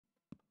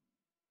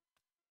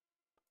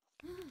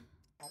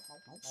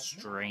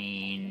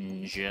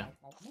strange.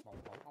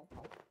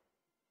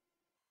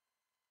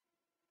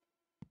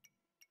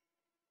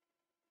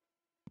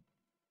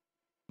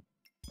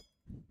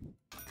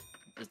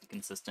 Just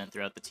consistent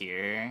throughout the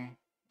tier.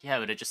 Yeah,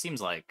 but it just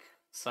seems like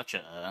such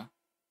a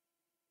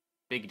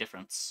big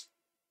difference.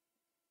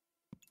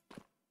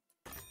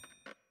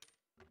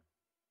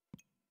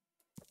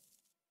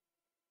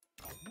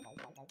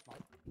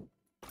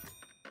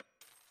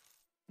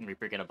 Can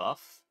Reaper get a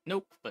buff?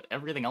 Nope, but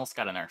everything else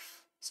got a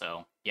nerf.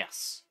 So,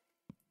 yes.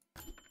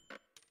 I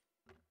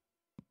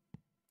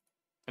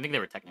think there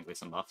were technically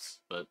some buffs,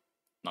 but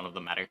none of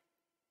them matter.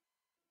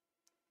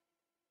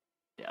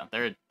 Yeah,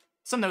 there are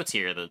some notes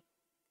here that,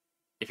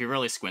 if you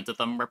really squint at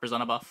them,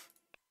 represent a buff.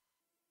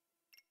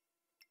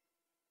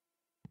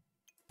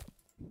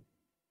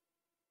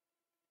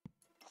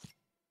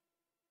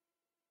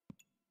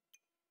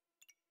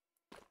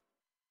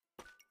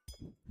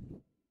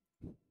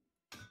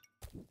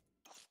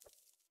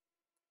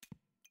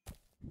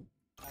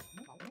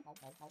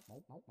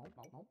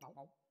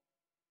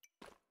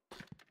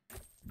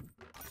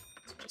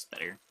 It's just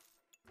better.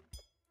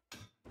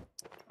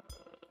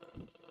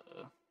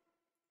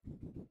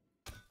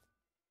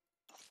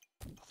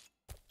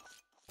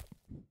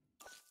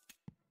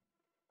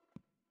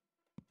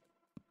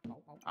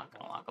 Not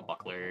gonna lock a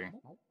buckler.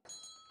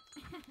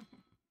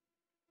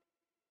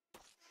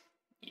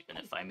 Even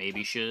if I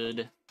maybe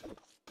should.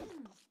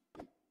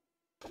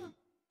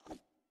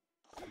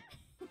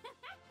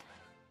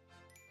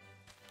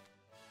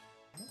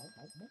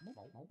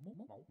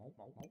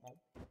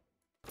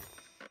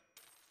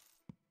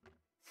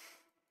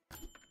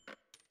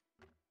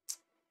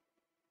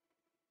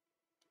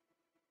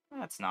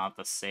 That's not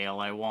the sail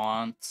I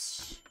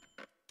want.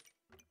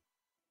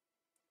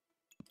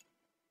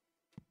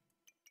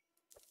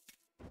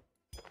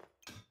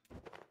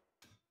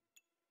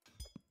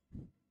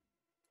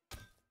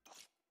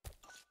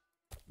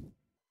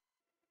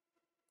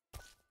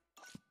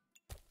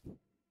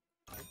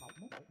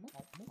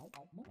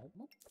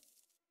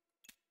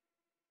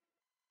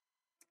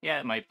 Yeah,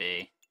 it might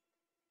be.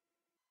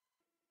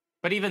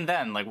 But even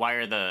then, like, why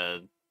are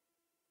the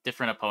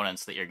different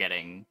opponents that you're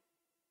getting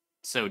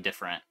so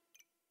different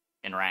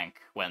in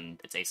rank when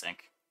it's async?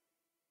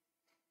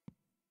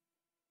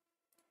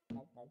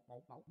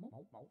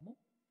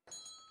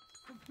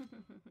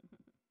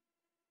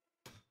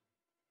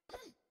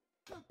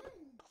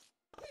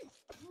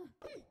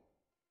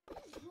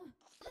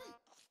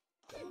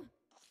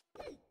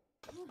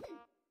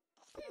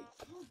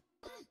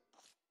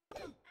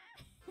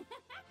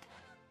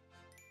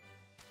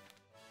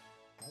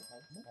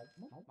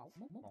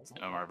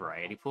 No more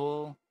variety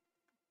pool?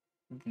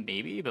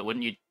 Maybe, but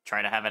wouldn't you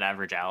try to have it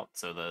average out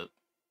so that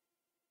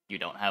you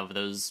don't have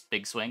those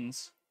big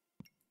swings?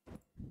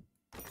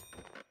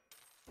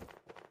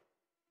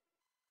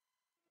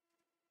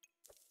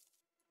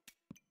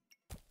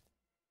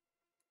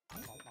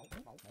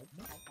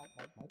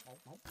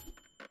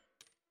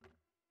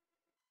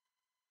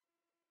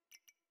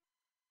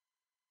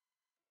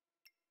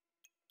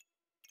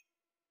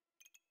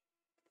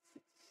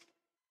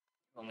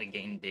 Only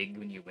gain big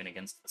when you win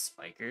against the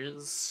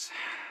spikers.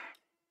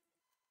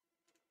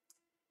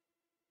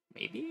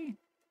 Maybe?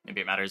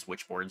 Maybe it matters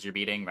which boards you're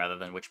beating rather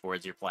than which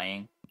boards you're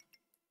playing.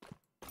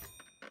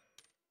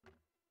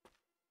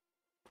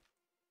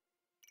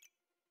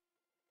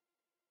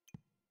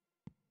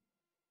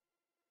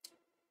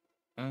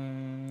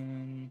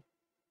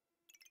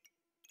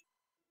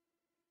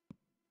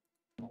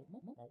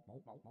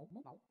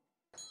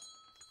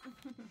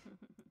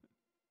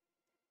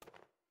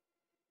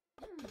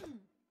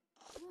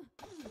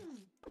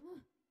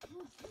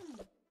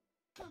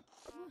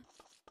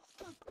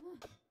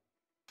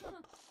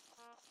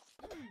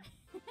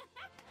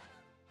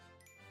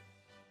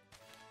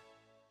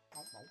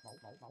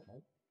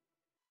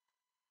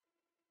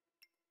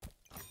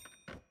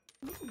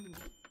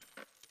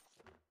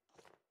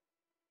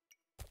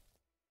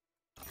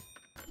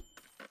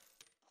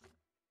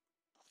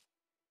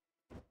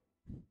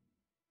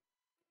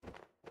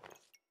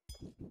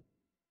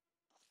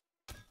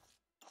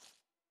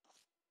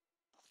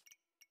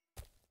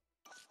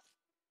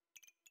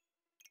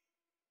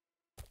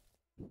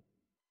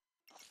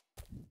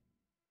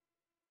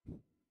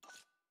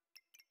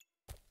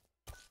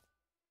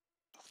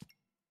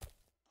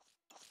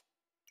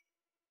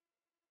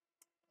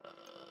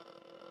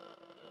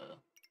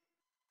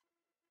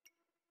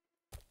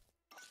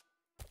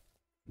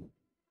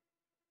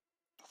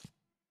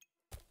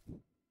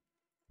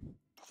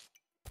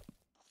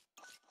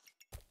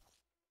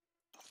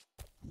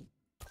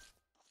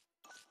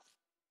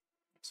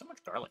 So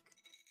much garlic.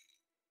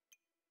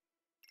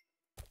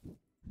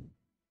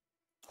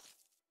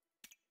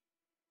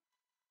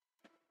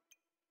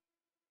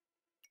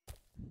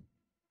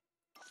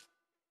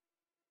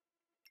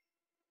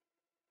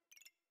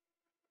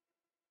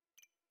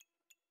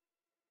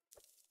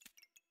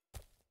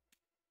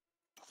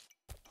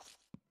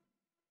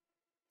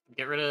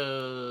 Get rid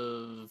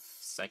of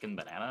second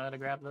banana to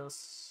grab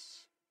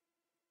this.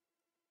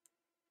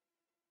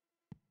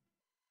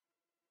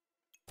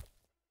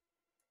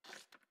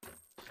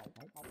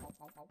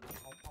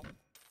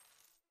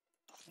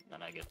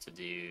 Then I get to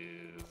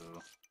do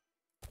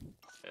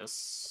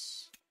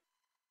this.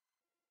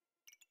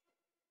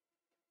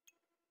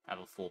 Have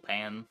a full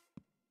pan.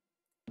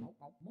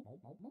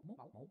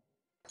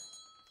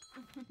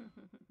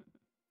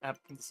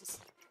 This is...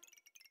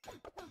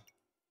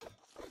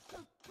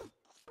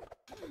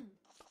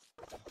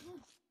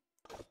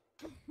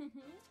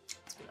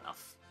 That's good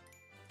enough.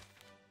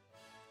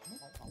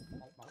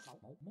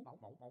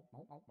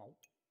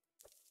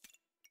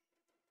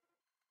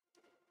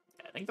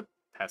 Yeah, I think the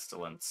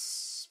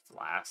Pestilence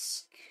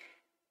Flask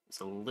is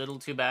a little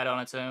too bad on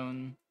its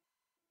own.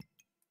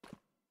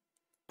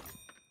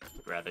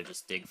 I'd rather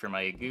just dig for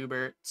my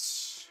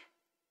Gooberts.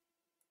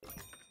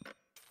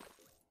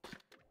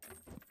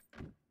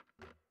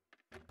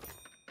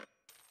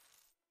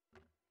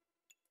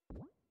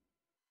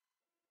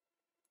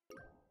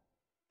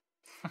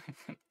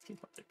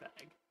 Mother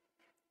bag.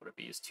 Would it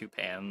be used 2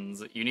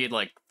 pans? You need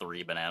like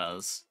 3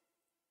 bananas.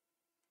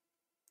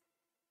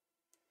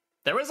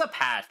 There was a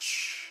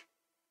patch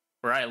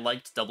where I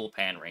liked Double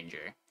Pan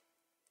Ranger.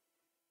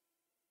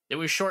 It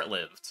was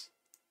short-lived.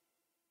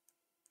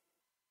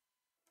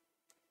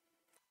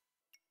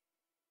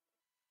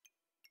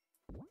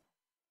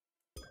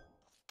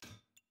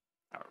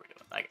 How are we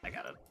doing? I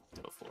gotta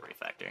do a full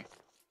refactor.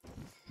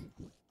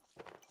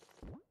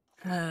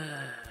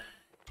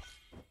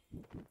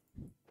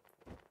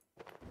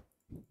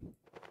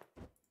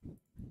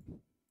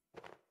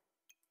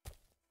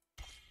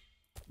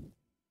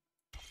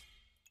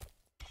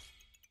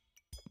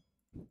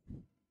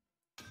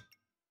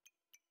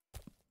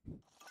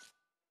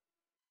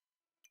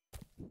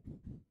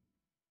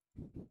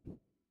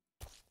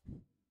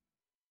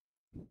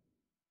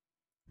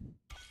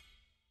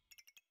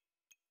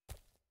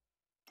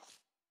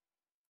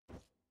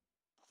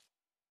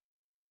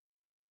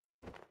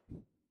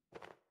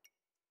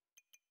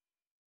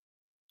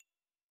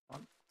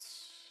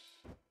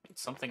 Need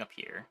something up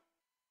here.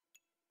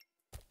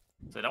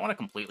 So I don't want to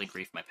completely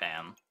grief my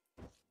pan.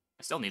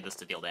 I still need this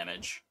to deal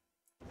damage.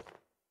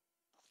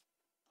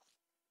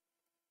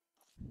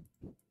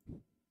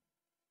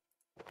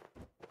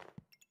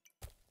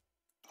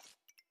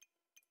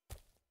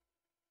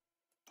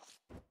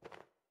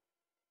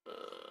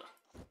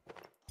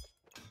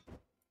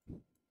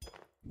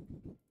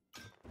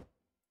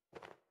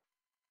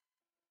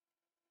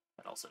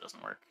 That also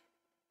doesn't work.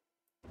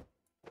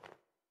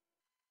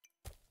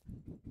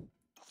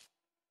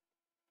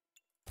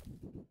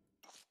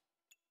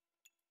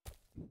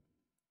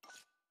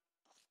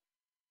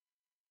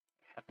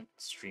 Haven't been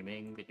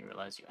streaming, didn't you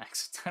realize you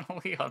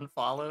accidentally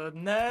unfollowed?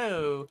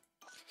 No!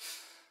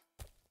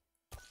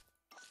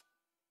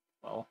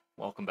 Well,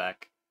 welcome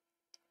back.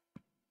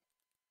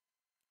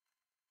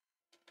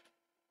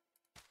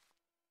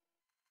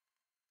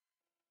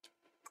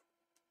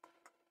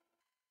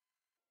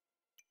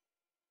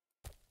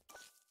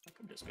 I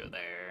can just go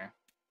there.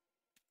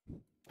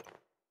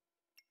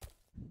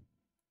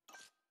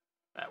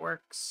 That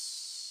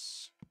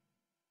works.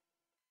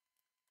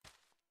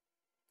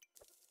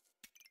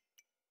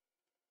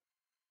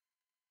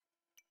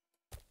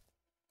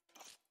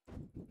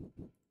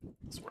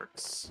 This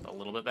works a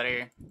little bit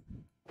better.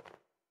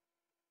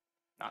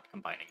 Not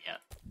combining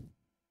yet.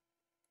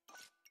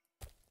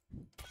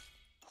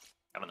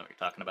 I don't know what you're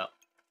talking about.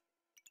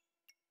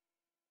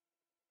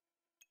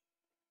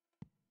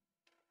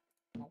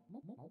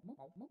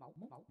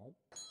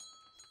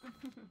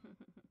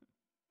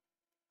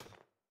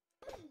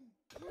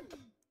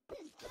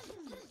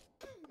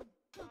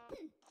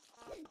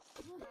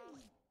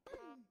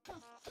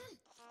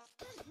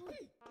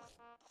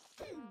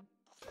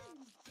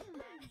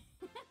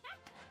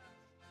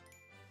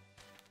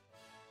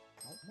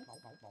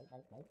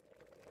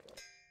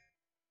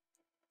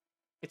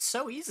 It's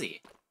so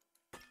easy.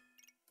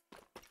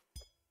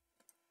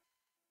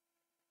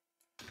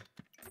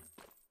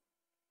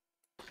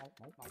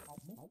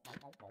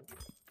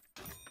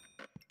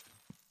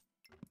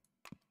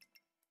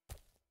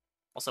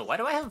 Also, why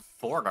do I have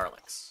 4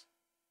 garlics?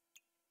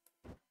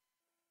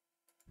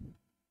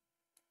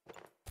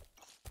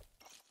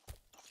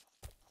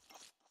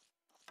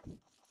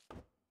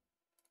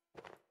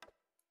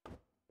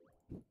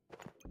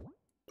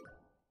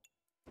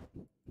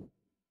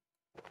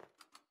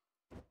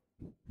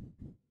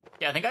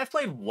 Yeah, I think I've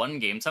played 1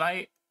 game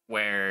tonight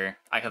where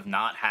I have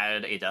not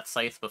had a Death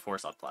Scythe before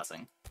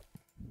subclassing.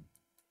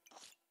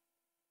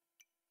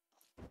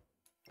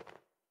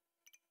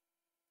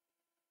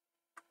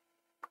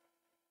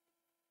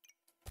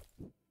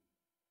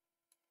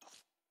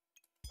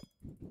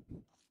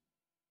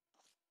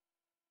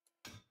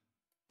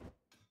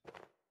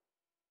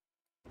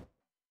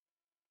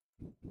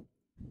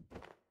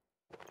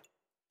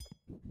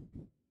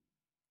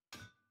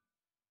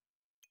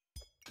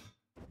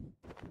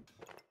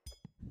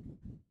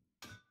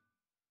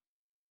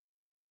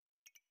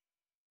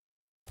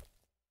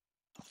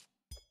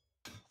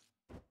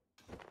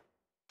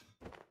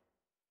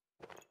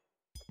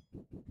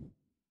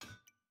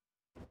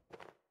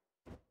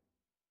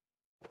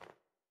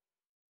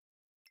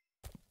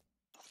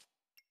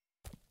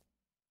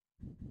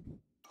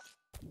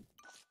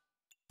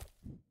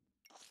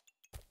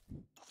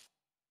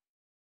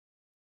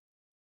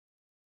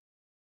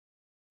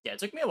 Yeah, it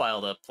took me a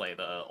while to play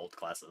the old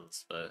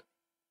classes, but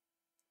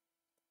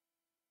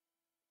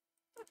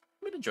I've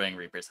been enjoying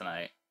Reaper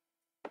tonight.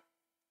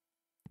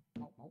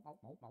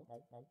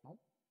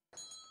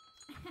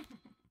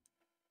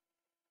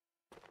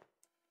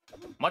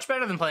 Much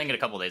better than playing it a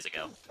couple days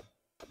ago.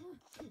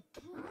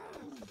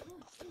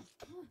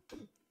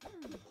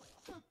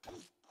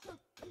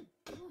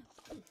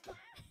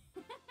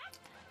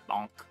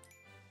 Bonk.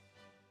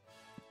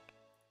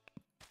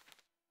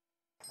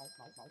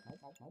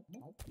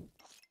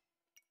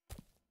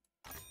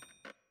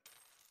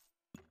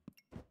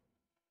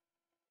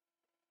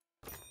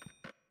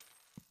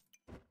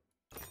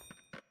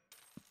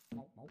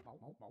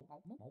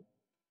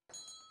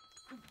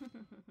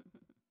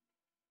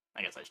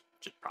 I guess I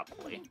should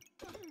probably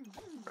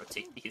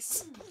rotate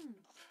these.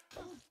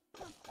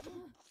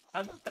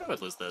 I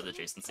would lose the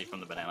adjacency from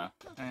the banana.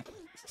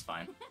 This is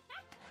fine.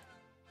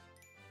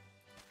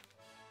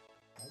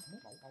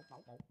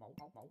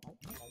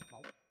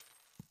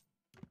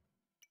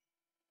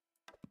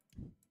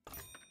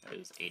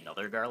 There's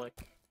another garlic.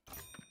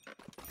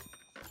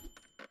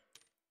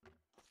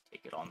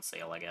 Take it on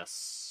sale, I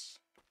guess.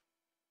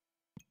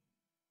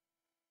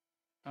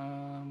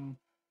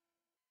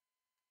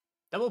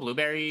 Double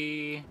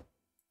blueberry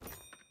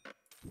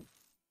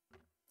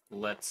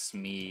lets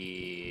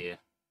me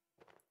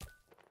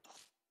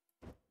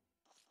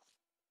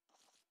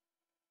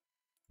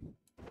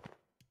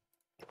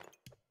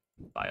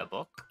buy a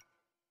book.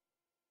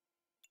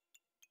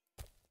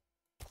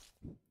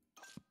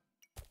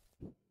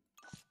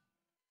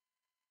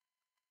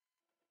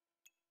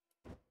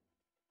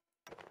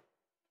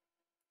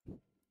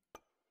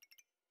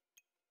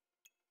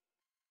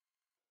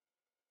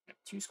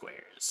 Two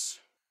squares.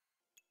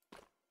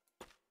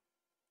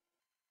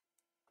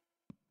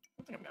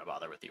 I don't think I'm gonna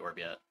bother with the orb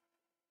yet.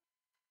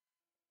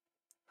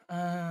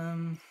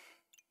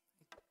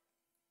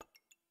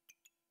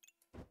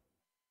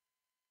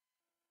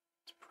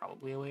 It's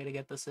probably a way to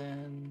get this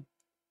in.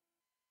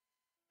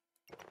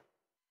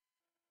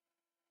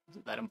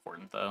 Isn't that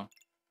important, though?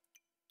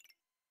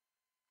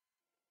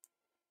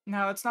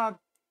 No, it's not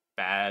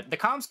bad. The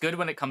comp's good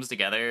when it comes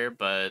together,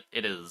 but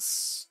it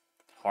is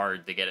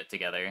hard to get it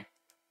together.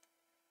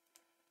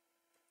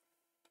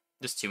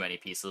 Just too many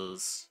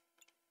pieces.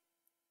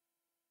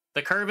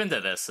 The curve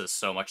into this is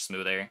so much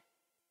smoother.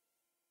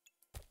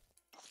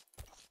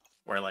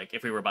 Where, like,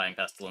 if we were buying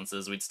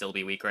Pestilences, we'd still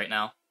be weak right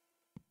now.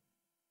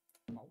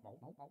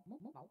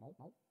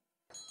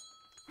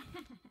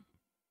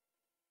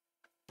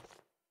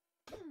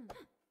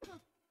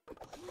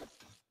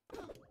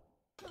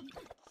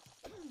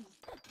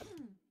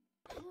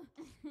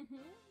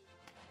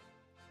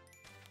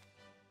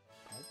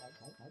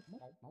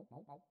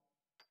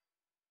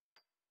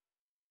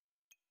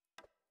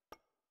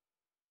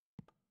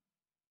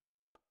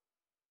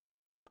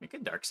 We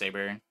could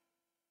Darksaber.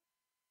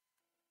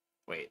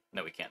 Wait,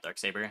 no, we can't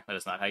Darksaber. That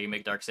is not how you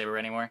make Darksaber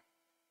anymore.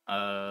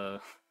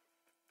 Do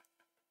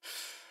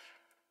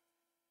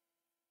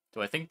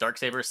I think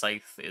Darksaber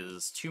Scythe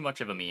is too much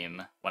of a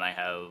meme when I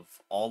have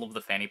all of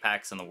the fanny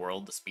packs in the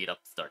world to speed up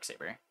the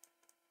Darksaber?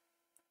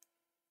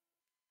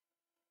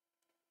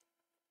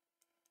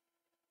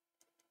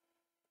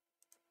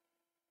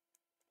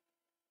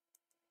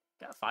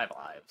 Got 5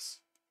 lives.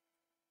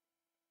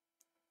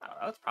 I don't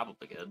know, that's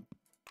probably good.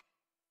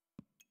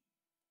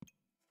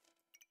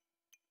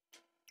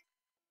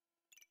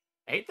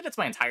 I hate that it's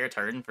my entire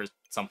turn for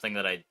something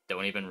that I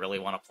don't even really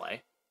want to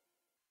play.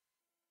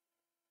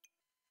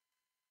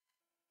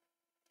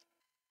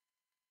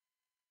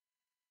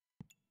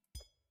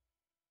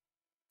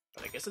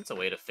 But I guess it's a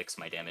way to fix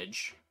my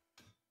damage.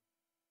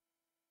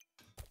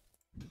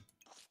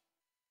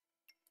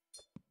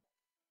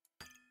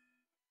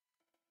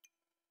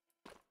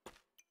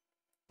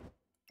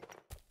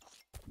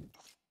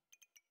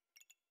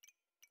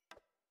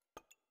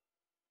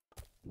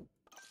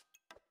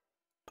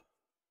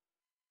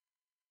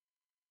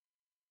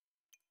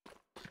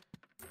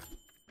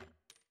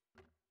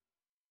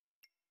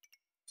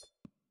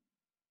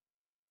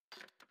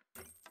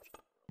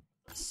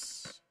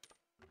 It's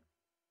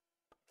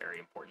very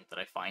important that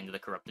I find the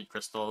corrupted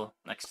crystal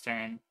next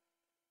turn,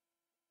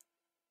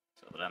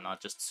 so that I'm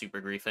not just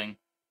super griefing.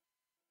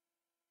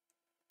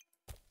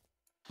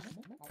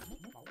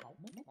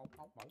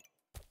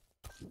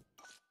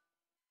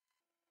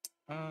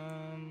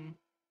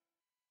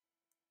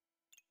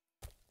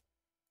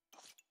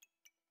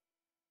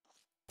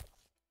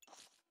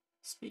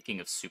 Speaking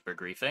of super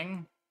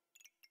griefing,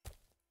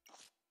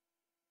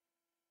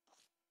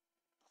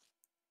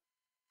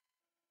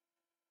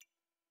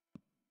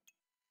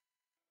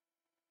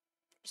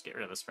 just get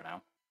rid of this for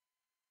now.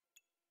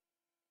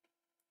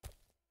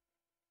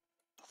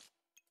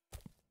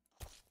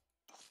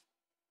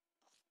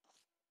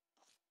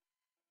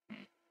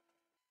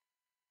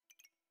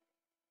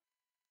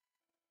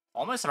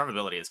 All my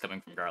survivability is coming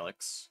from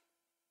garlics.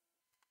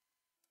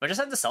 If I just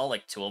had to sell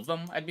like 2 of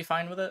them, I'd be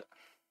fine with it.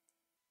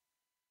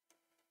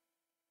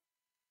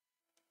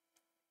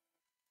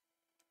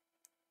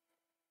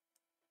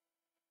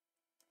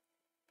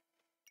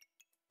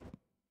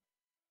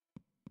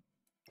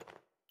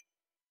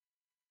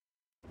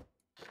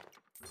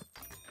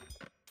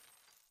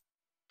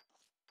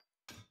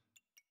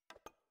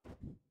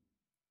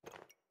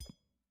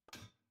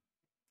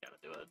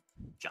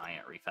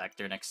 giant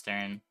refactor next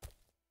turn.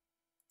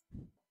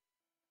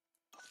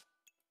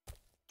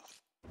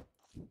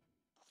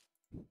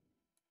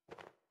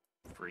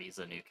 Freeze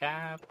a new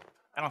cap.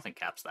 I don't think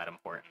cap's that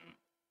important.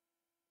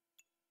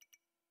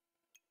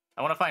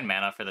 I want to find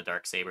mana for the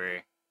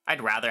Darksaber.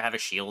 I'd rather have a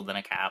shield than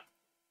a cap.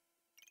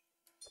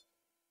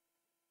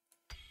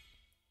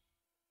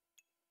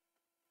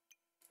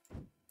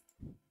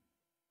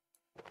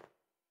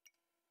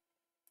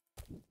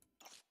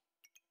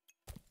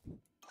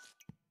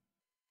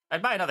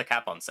 I'd buy another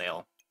cap on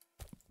sale.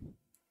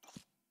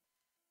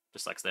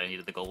 Just sucks that I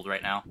needed the gold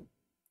right now.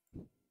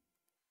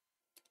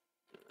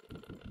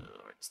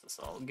 Where does this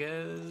all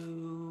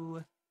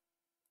go?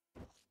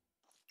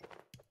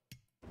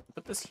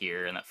 Put this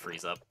here, and that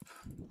frees up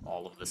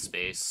all of the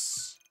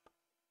space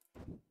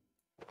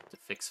to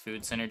fix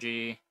food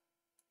synergy.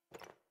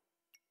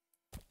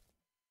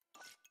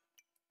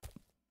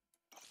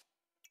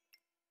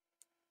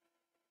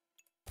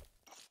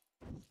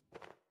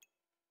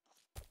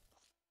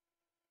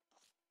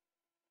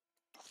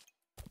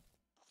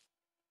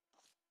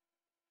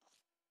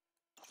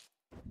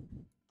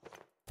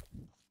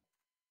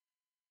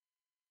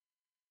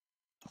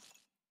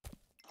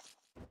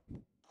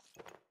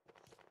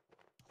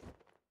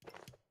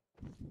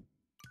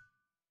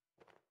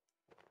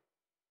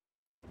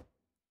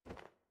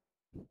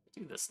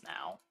 Do this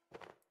now.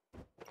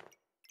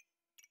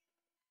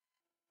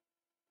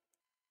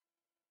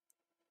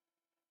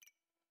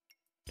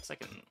 Guess I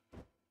can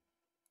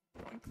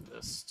link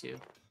this too.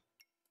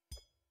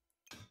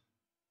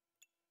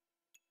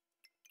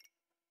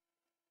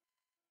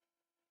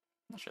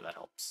 Not sure that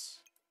helps.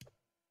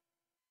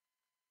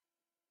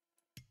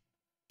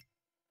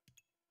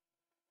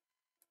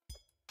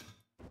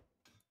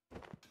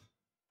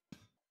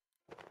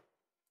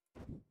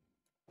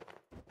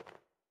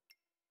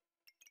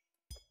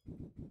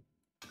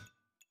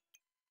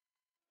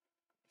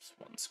 Just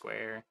one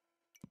square.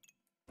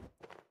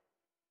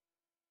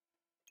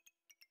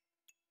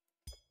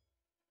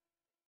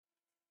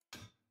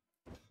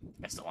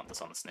 I still want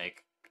this on the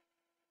snake.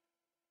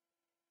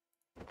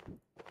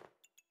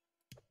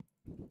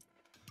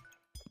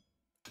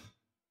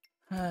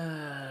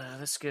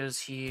 This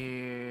goes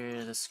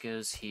here, this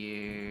goes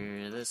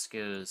here, this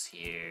goes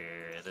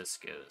here, this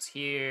goes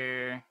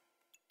here.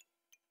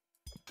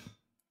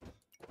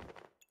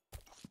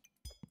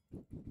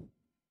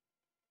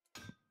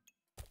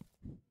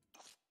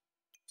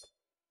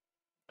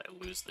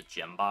 I lose the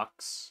gem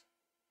box.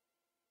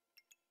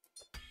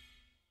 Let's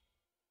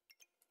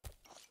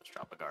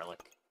drop a garlic.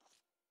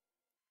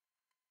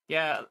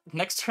 Yeah,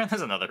 next turn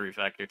there's another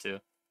refactor too.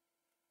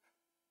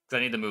 Because I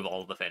need to move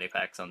all of the fanny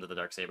packs onto the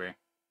Darksaber.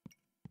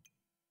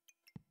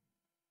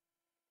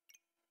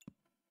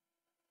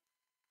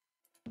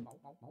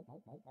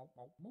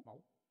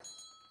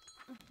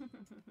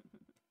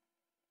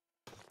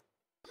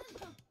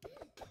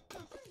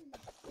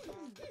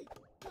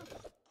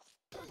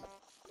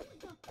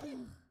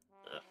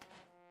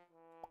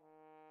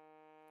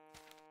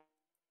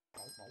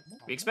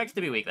 We expected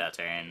to be weak that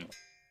turn.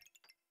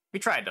 We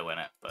tried to win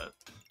it, but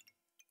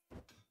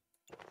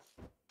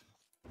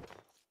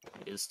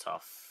it is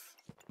tough.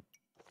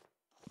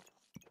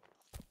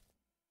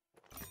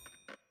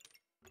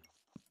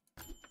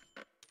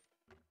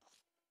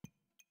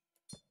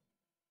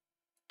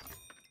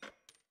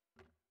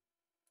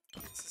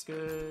 This is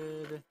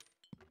good.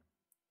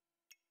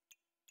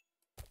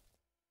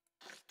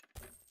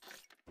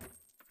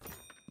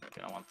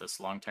 Gonna want this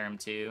long term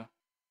too.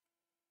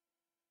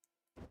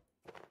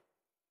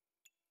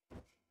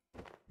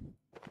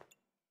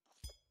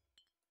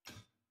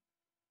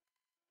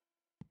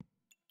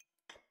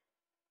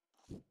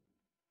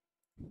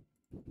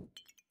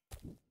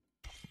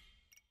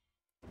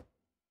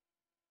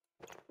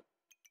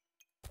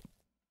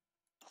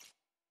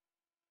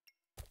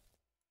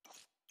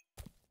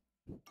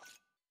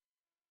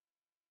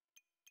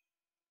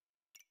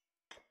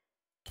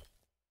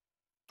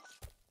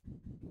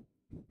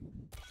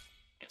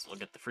 Guess we'll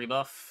get the free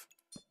buff.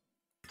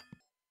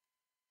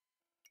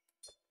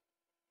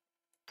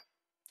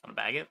 Wanna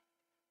bag it?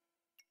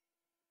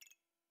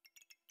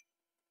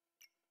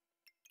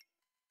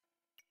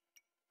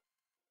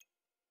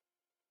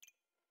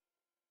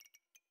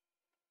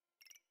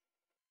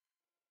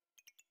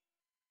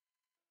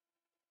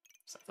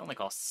 So it only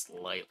costs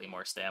slightly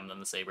more stam than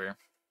the saber.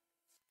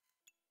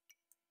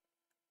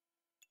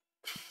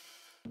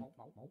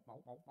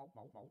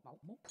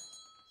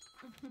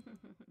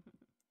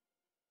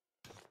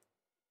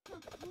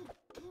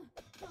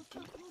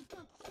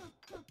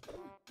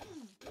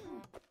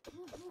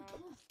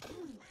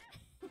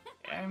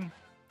 Okay,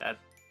 that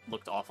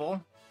looked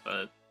awful,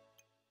 but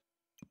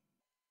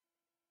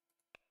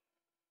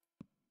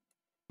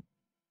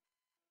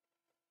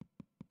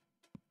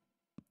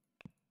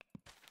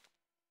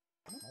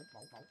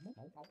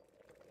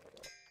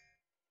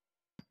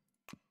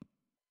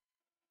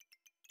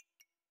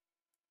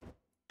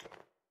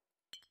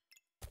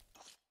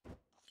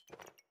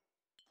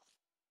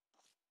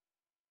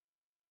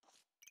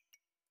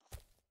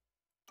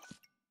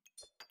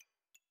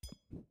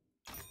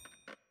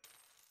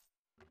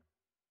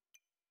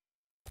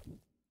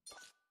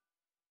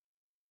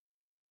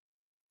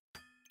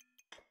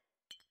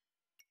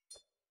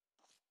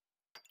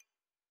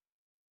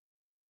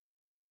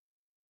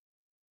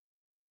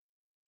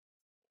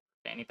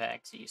fanny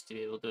packs, you used to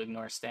be able to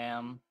ignore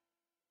stam.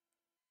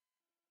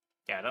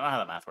 Yeah, I don't know how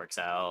the math works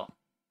out.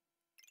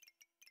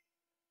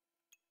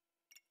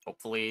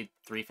 Hopefully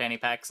 3 fanny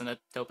packs and a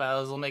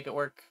topaz will make it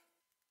work.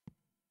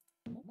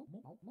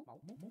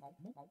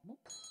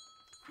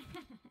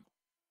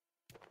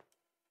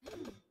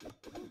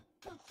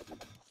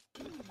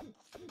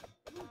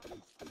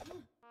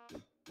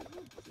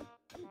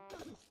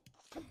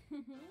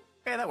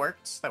 Okay, that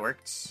worked. That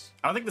worked.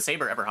 I don't think the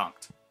saber ever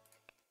honked.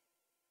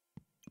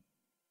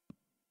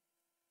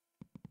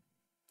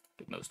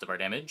 Did most of our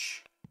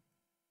damage.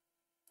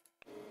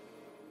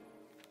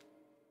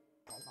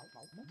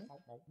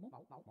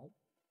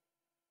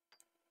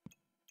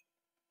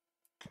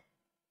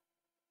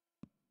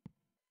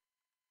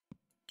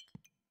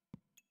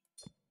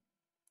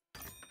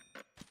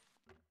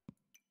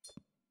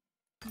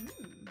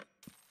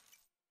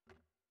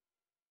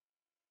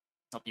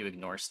 Help you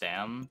ignore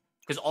stam.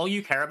 Because all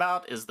you care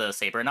about is the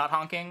saber not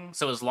honking,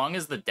 so as long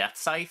as the death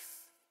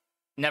scythe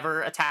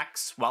never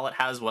attacks while it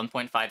has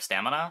 1.5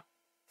 stamina,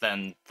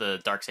 then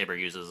the Darksaber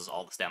uses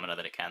all the stamina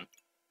that it can.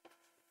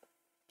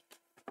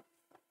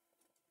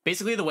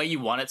 Basically, the way you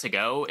want it to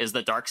go is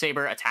the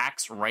Darksaber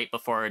attacks right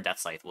before Death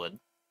Scythe would.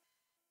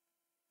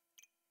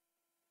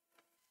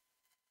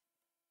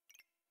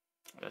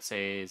 Let's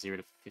say 0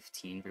 to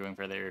 15 for going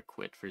further,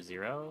 quit for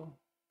 0.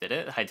 Did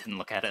it? I didn't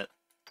look at it.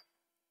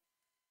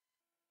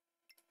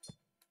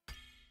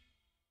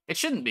 It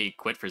shouldn't be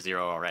quit for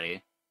 0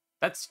 already.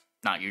 That's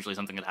not usually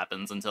something that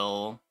happens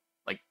until,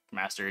 like,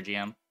 Master or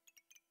GM.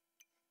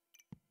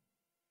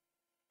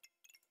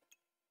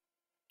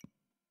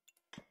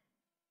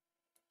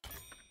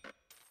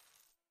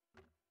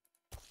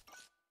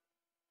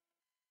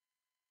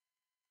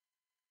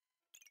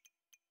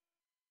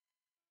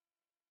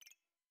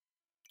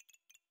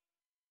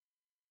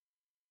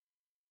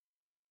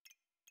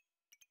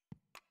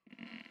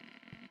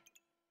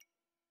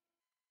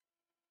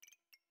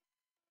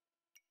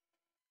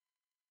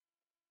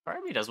 Part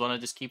of me does want to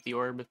just keep the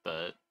orb,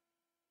 but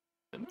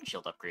the Moon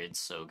Shield upgrade's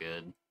so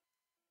good.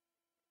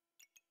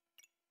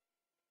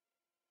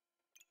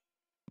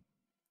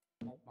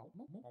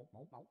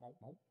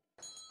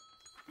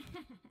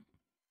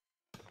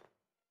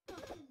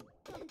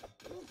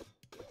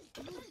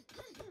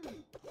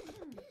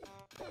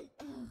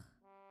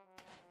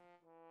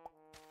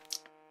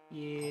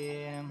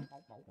 Yeah.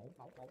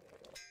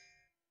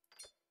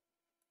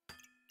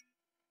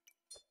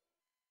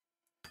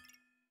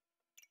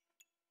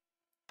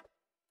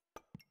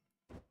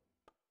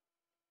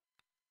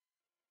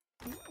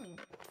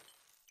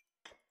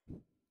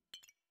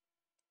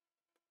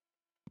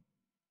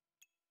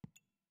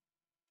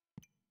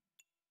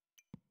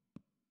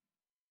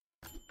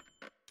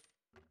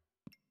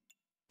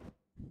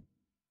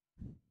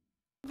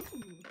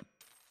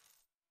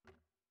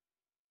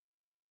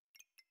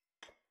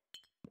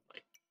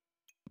 Like,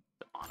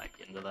 demonic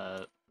into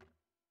that.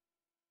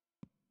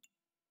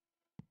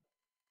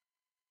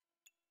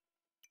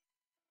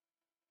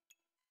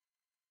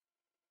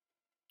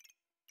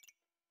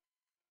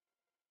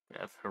 We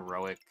have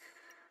heroic.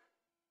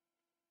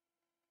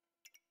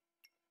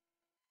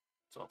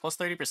 So plus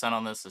 30%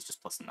 on this is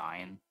just plus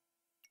 9.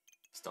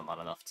 Still not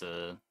enough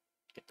to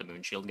get the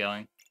Moon Shield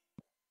going.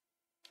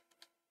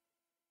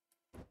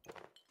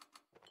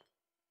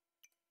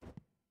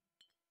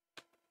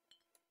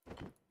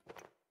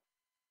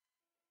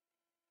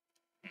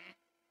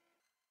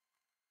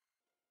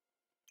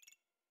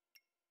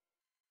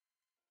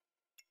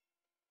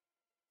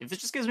 If this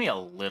just gives me a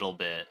little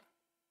bit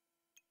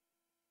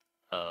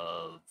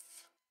of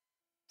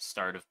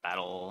start of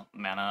battle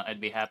mana,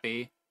 I'd be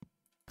happy.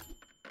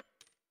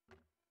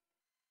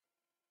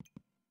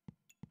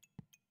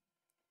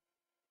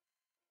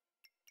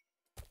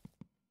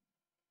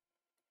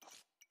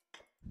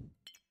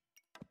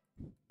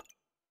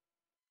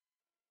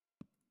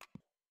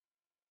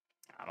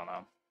 I don't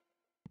know.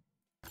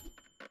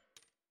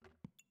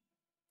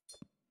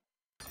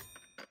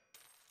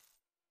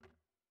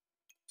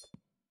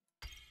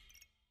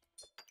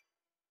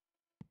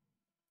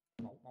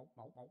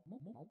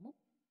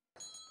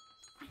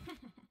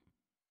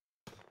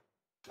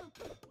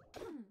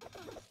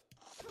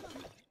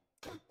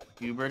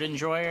 Hubert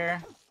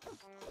Enjoyer.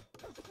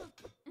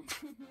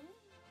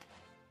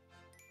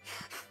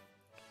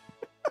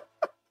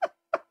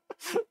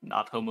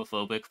 Not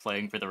homophobic,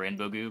 playing for the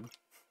Rainbow Goob.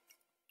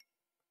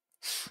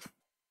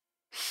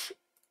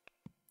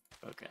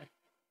 Okay.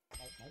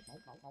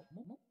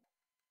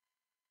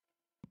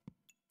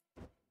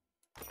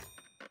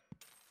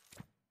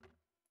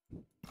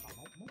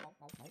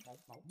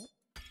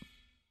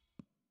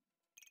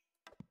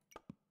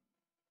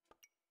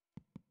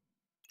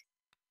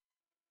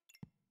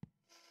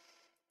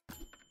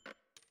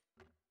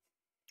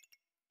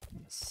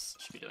 Yes,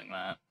 should be doing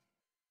that.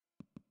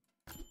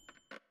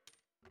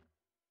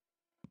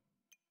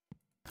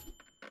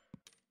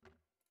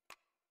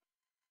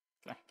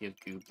 Can I give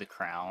Goob the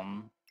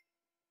crown?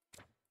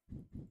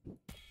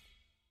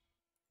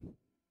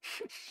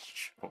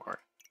 Sure.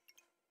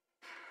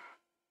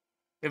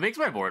 It makes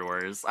my board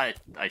worse. I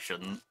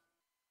shouldn't.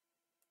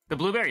 The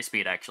blueberry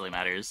speed actually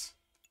matters.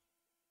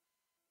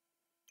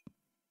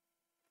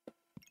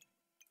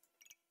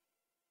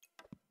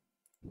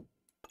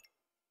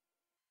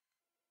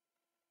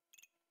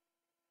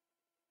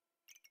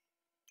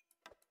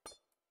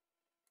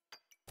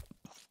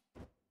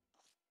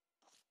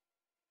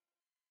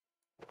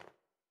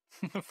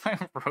 If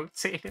I'm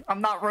rotating, I'm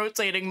not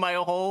rotating my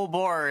whole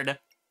board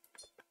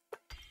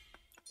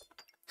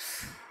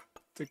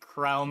to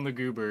crown the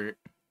Goobert.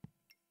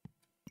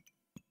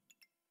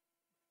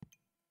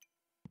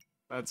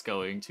 That's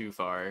going too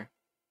far.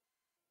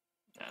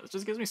 Yeah, this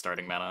just gives me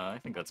starting mana. I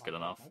think that's good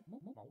enough.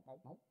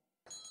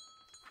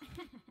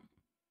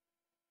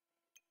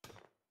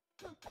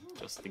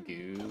 Just the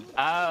goob.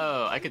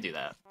 Oh, I could do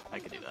that. I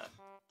could do that.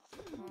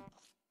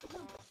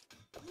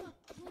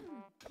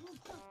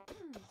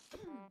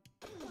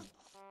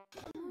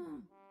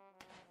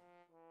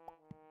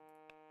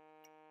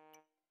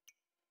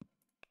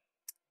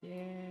 Yeah.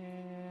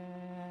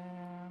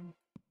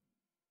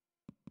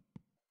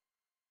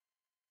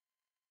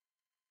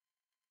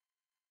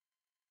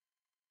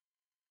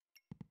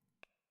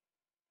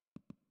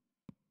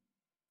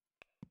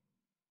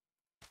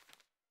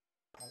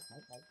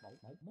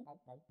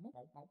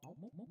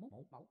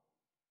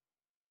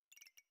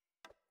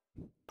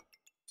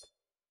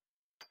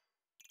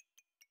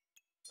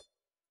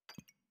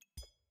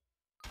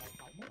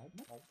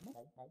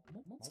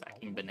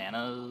 Stacking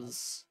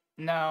bananas.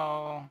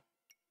 No.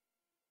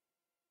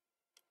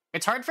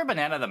 It's hard for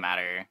banana to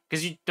matter,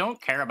 because you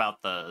don't care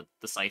about the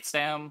scythe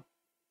stam.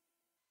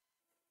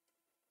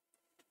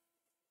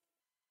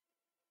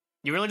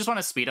 You really just want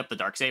to speed up the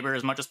Darksaber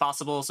as much as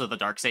possible, so the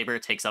Darksaber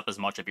takes up as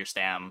much of your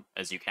stam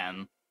as you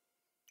can.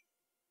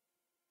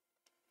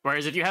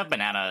 Whereas if you have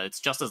banana, it's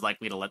just as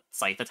likely to let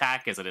scythe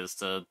attack as it is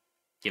to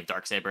give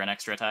Darksaber an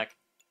extra attack.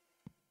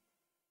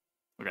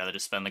 We'd rather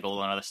just spend the gold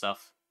on other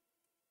stuff.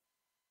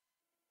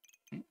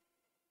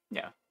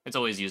 Yeah, it's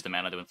always used a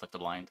mana to inflict a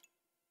blind.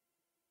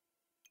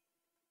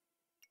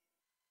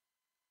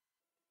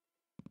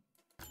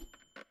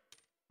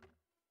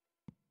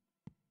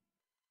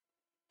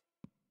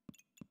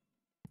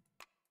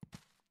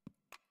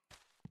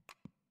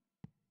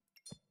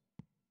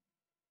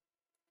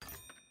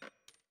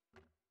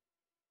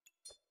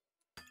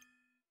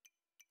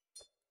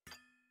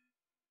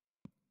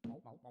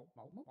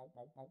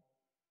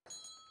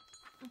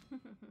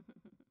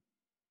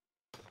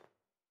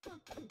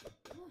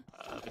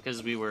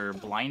 Because we were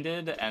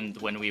blinded, and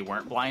when we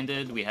weren't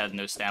blinded, we had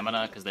no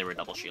stamina because they were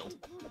double shield.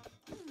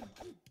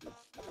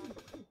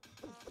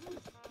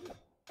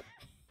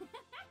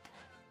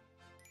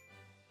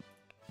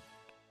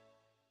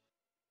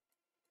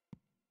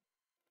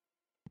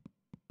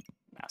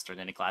 Mastered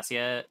any class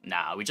yet?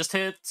 Nah, we just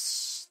hit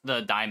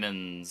the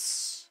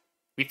diamonds.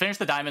 We finished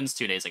the diamonds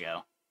 2 days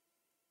ago.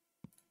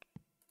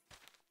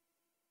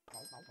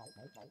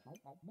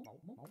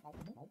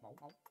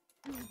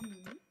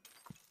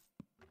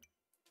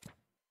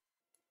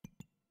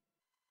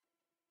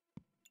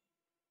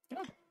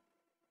 Yeah.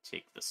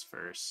 Take this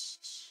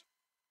first.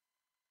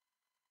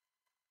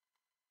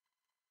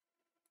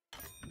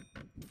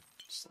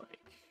 Just like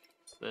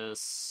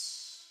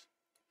this.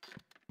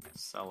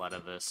 Sell out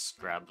of this,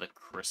 grab the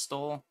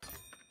crystal.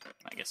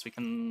 I guess we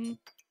can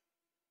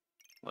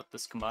let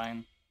this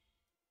combine.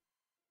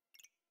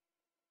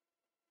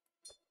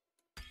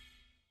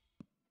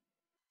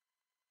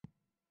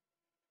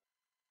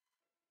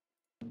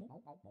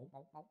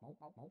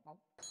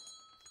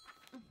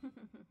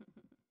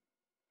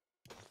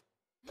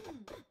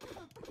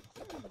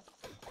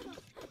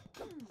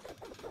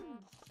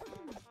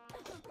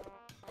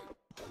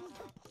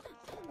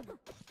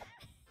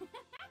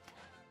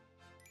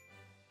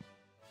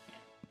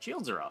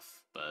 Shields are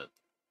rough, but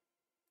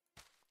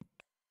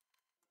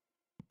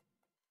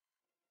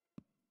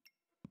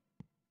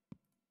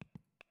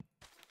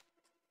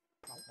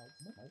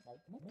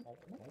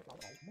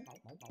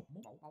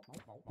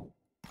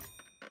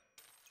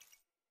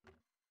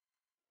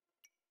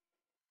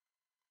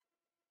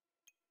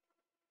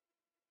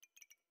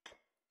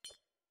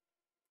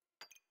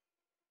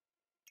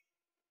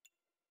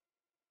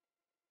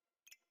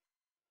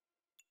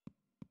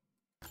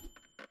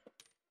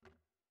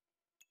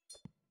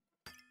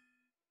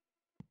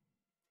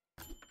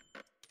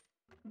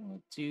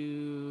what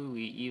do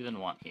we even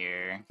want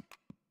here?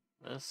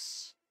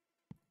 This.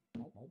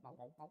 Okay,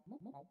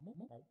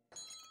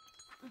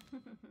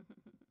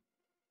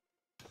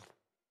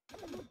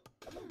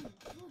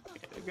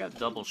 we've got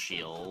double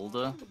shield.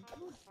 They're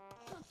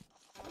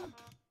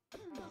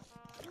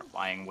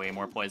applying way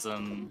more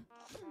poison.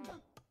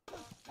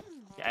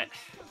 Yeah,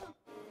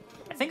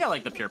 I think I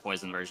like the pure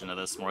poison version of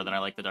this more than I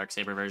like the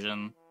Darksaber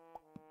version.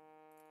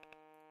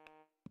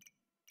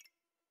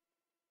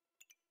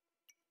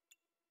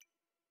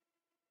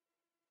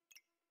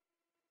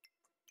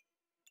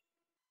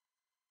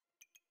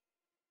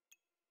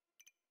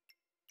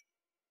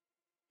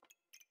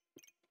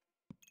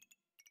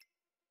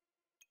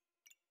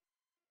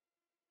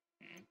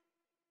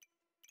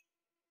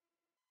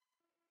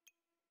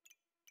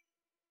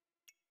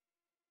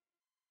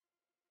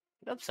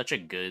 That's such a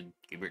good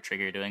Gubert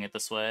trigger doing it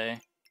this way.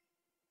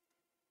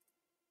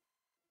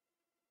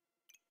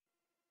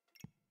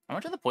 How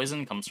much of the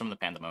poison comes from the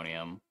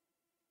Pandemonium?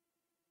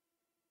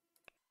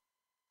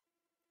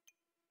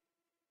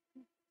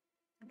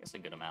 I guess a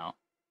good amount.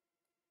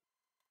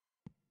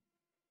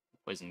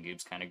 Poison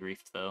Goob's kind of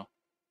griefed, though.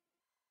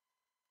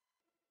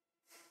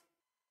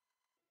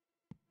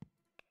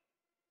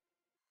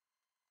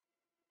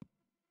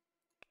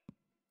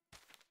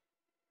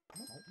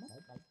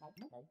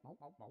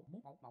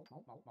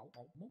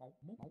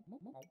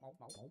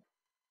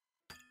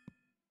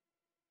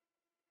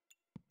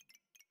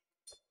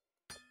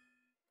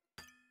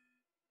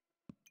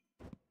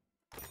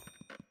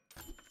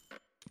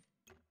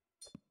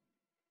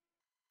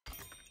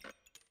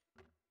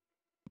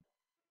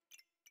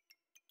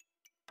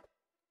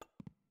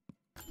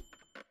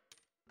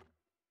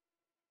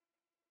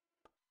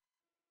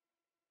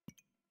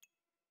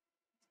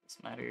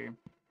 Doesn't matter.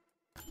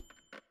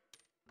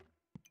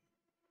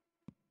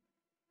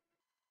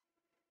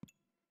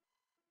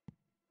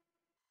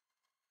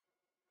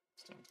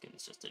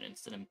 It's just an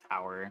instant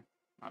empower.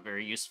 Not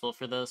very useful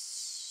for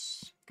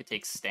this. Could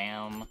take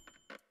Stam.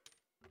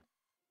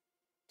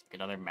 Take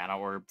another mana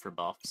orb for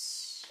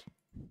buffs.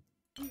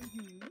 I'm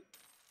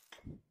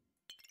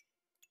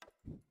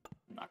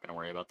not gonna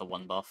worry about the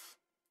one buff.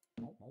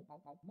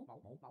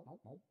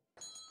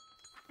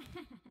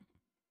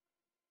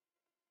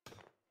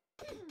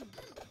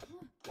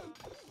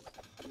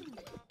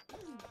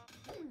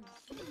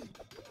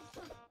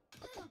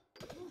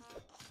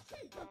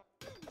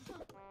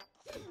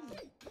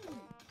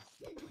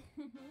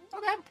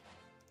 Okay,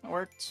 that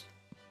worked.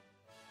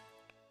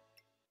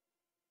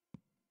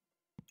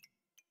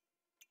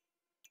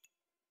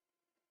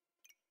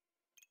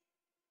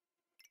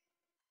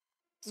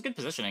 This is good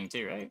positioning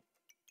too, right?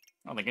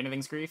 I don't think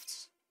anything's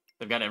griefed.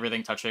 They've got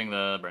everything touching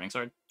the Burning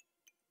Sword.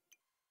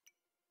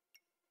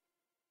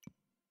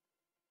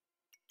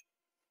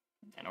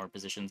 And our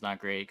position's not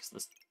great because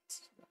this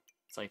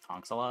it's like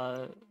honks a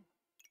lot.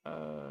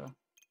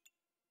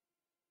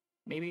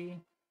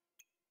 Maybe.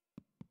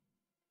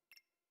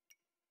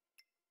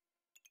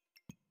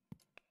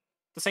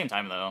 At the same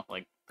time though,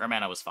 like our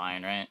mana was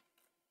fine, right?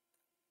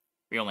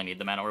 We only need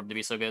the mana orb to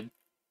be so good.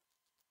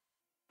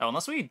 Oh,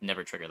 unless we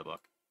never trigger the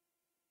book.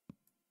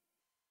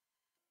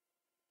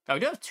 Oh, we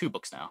do have 2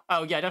 books now.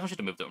 Oh yeah, I definitely should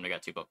have moved it when we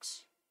got 2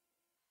 books.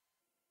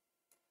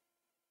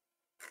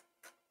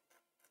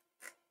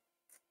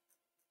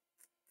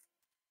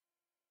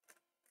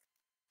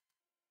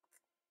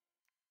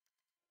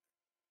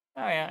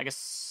 Oh yeah, I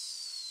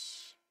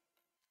guess.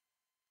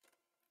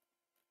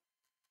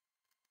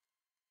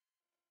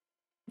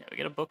 Yeah, we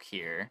get a book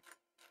here.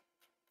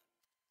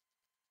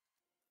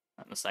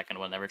 And the second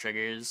one never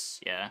triggers.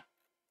 Yeah.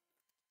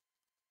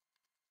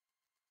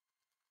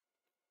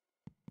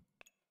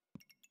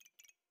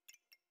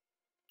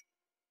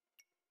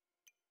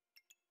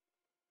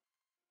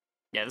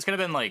 Yeah, this could have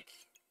been like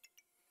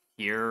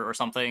here or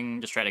something.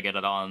 Just try to get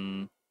it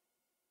on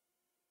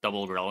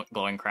double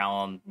glowing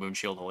crown, moon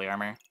shield, holy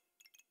armor.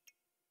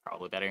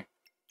 Probably better.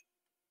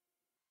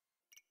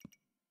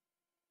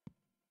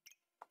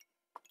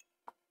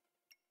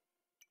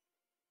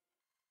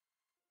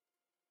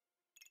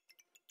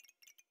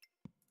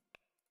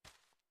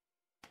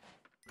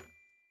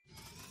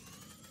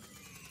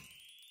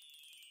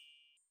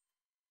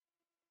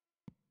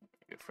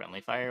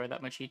 Friendly fire with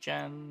that much heat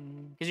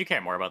gen because you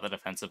care more about the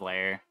defensive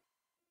layer.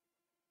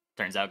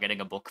 Turns out getting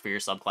a book for your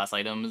subclass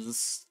items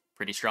is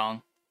pretty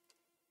strong.